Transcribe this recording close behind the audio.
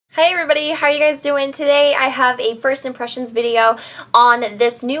Hi everybody, how are you guys doing? Today I have a first impressions video on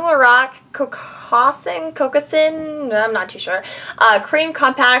this new Lorac Cococin, I'm not too sure, cream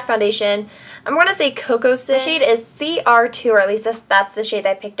compact foundation. I'm going to say Cococin. The shade is CR2, or at least that's the shade that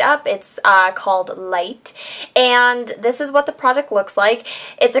I picked up. It's called Light, and this is what the product looks like.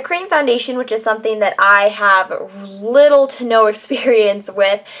 It's a cream foundation, which is something that I have little to no experience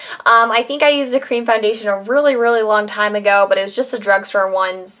with. I think I used a cream foundation a really long time ago, but it was just a drugstore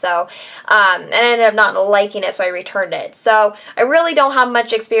one, so and I ended up not liking it, so I returned it. So I really don't have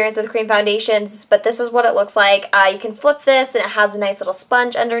much experience with cream foundations, but this is what it looks like. You can flip this, and it has a nice little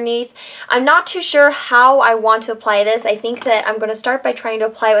sponge underneath. I'm not too sure how I want to apply this. I think that I'm going to start by trying to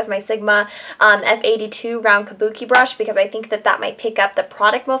apply it with my Sigma F82 round kabuki brush, because I think that that might pick up the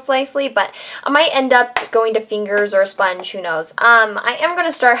product most nicely, but I might end up going to fingers or a sponge, who knows. I am going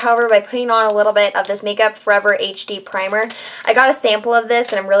to start, however, by putting on a little bit of this Makeup Forever HD primer. I got a sample of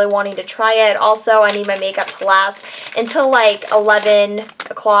this, and I'm really wanting to try it. Also, I need my makeup to last until like 11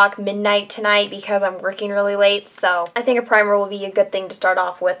 o'clock midnight tonight, because I'm working really late, so I think a primer will be a good thing to start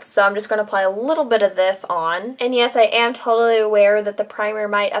off with. So I'm just going to apply a little bit of this on. And yes, I am totally aware that the primer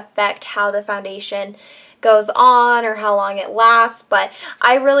might affect how the foundation goes on or how long it lasts, but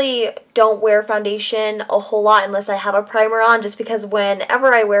I really don't wear foundation a whole lot unless I have a primer on, just because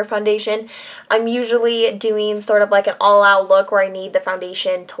whenever I wear foundation, I'm usually doing sort of like an all-out look where I need the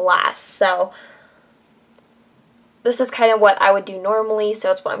foundation to last. So this is kind of what I would do normally,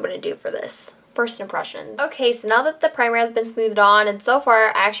 so it's what I'm going to do for this first impressions. Okay, so now that the primer has been smoothed on, and so far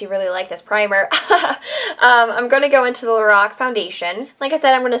I actually really like this primer, I'm going to go into the Lorac foundation. Like I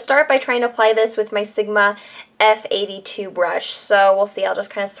said, I'm going to start by trying to apply this with my Sigma F82 brush. So we'll see, I'll just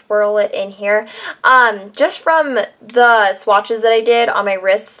kind of swirl it in here. Just from the swatches that I did on my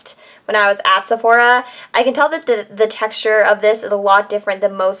wrist when I was at Sephora, I can tell that the texture of this is a lot different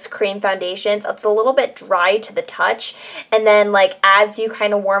than most cream foundations. It's a little bit dry to the touch, and then like as you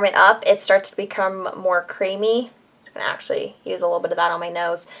kind of warm it up, it starts to become more creamy. I'm just going to actually use a little bit of that on my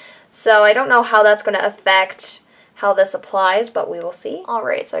nose. So I don't know how that's going to affect how this applies, but we will see.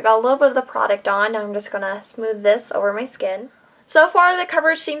 Alright, so I got a little bit of the product on. Now I'm just going to smooth this over my skin. So far the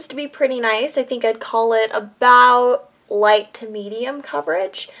coverage seems to be pretty nice. I think I'd call it about light to medium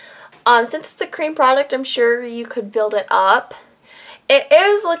coverage. Since it's a cream product, I'm sure you could build it up. It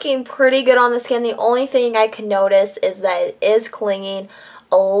is looking pretty good on the skin. The only thing I can notice is that it is clinging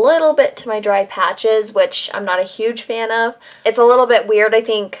a little bit to my dry patches, which I'm not a huge fan of. It's a little bit weird, I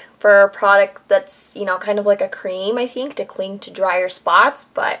think, for a product that's, you know, kind of like a cream, I think, to cling to drier spots,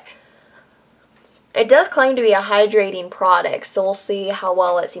 but it does claim to be a hydrating product, so we'll see how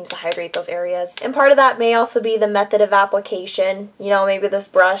well it seems to hydrate those areas. And part of that may also be the method of application. You know, maybe this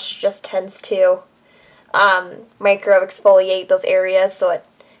brush just tends to micro exfoliate those areas, so it,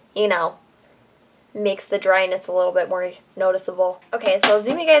 you know, makes the dryness a little bit more noticeable. Okay, so I'll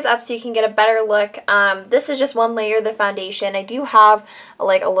zoom you guys up so you can get a better look. This is just one layer of the foundation. I do have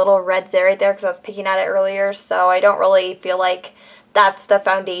like a little red zit right there because I was picking at it earlier, so I don't really feel like that's the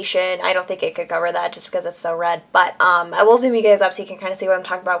foundation. I don't think it could cover that just because it's so red, but I will zoom you guys up so you can kind of see what I'm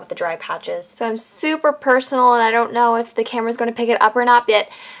talking about with the dry patches. So I'm super personal, and I don't know if the camera's going to pick it up or not, but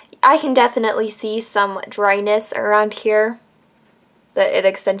I can definitely see some dryness around here that it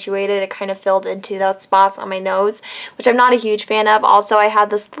accentuated. It kind of filled into those spots on my nose, which I'm not a huge fan of. Also, I have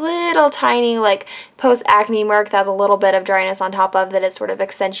this little tiny like post-acne mark that has a little bit of dryness on top of that. It's sort of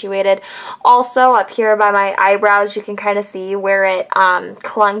accentuated. Also, up here by my eyebrows, you can kind of see where it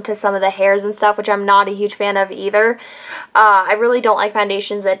clung to some of the hairs and stuff, which I'm not a huge fan of either. I really don't like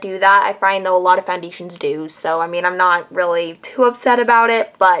foundations that do that. I find though a lot of foundations do, so I mean, I'm not really too upset about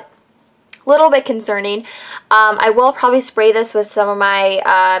it, but little bit concerning. I will probably spray this with some of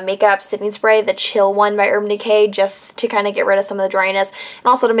my makeup setting spray, the Chill one by Urban Decay, just to kind of get rid of some of the dryness and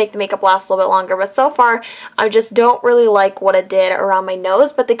also to make the makeup last a little bit longer. But so far, I just don't really like what it did around my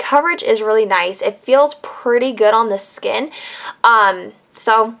nose, but the coverage is really nice. It feels pretty good on the skin.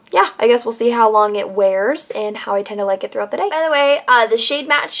 So yeah, I guess we'll see how long it wears and how I tend to like it throughout the day. By the way, the shade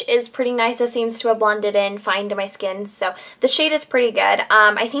match is pretty nice. It seems to have blended in fine to my skin, so the shade is pretty good.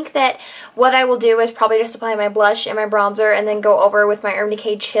 I think that what I will do is probably just apply my blush and my bronzer and then go over with my Urban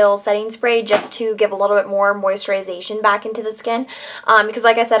Decay Chill setting spray just to give a little bit more moisturization back into the skin. Because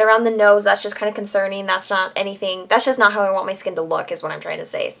like I said, around the nose, that's just kind of concerning. That's not anything, that's just not how I want my skin to look, is what I'm trying to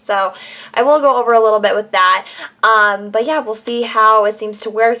say. So I will go over a little bit with that. But yeah, we'll see how it seems to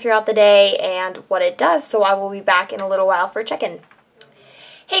wear throughout the day and what it does, so I will be back in a little while for a check-in.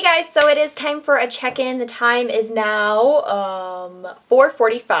 Hey guys, so it is time for a check-in. The time is now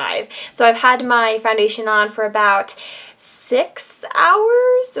 4:45. So I've had my foundation on for about 6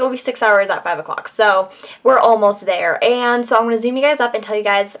 hours. It'll be 6 hours at 5 o'clock. So we're almost there. And so I'm going to zoom you guys up and tell you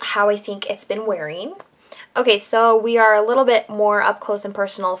guys how I think it's been wearing. Okay, so we are a little bit more up close and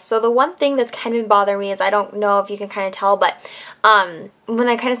personal. So the one thing that's kind of been bothering me is, I don't know if you can kind of tell, but when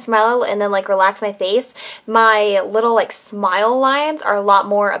I kind of smile and then like relax my face, my little like smile lines are a lot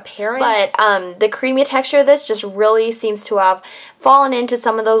more apparent. But the creamy texture of this just really seems to have fallen into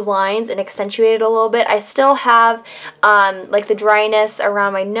some of those lines and accentuated a little bit. I still have like the dryness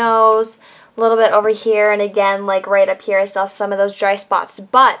around my nose, a little bit over here, and again like right up here I still have some of those dry spots.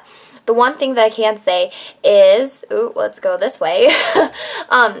 But the one thing that I can say is, ooh, let's go this way,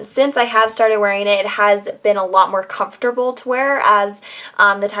 since I have started wearing it, it has been a lot more comfortable to wear as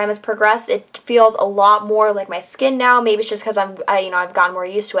the time has progressed. It feels a lot more like my skin now. Maybe it's just because I've gotten more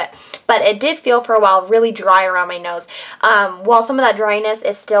used to it. But it did feel for a while really dry around my nose. While some of that dryness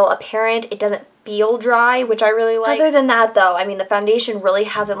is still apparent, it doesn't feel dry, which I really like. Other than that though, I mean, the foundation really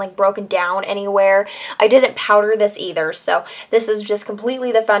hasn't like broken down anywhere. I didn't powder this either, so this is just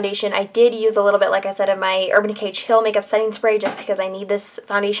completely the foundation. I did use a little bit, like I said, of my Urban Decay Chill Makeup Setting Spray just because I need this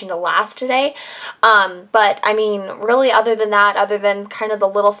foundation to last today. But I mean, really other than that, other than kind of the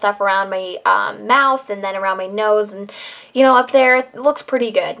little stuff around my mouth and then around my nose and, you know, up there, it looks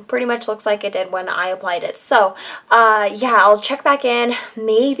pretty good. Pretty much looks like it did when I applied it. So, yeah, I'll check back in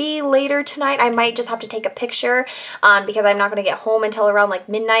maybe later tonight. I might just have to take a picture because I'm not going to get home until around like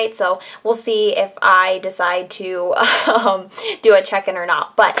midnight, so we'll see if I decide to do a check-in or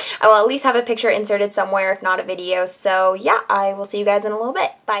not. But I will at least have a picture inserted somewhere, if not a video. So yeah, I will see you guys in a little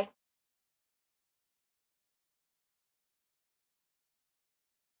bit. Bye.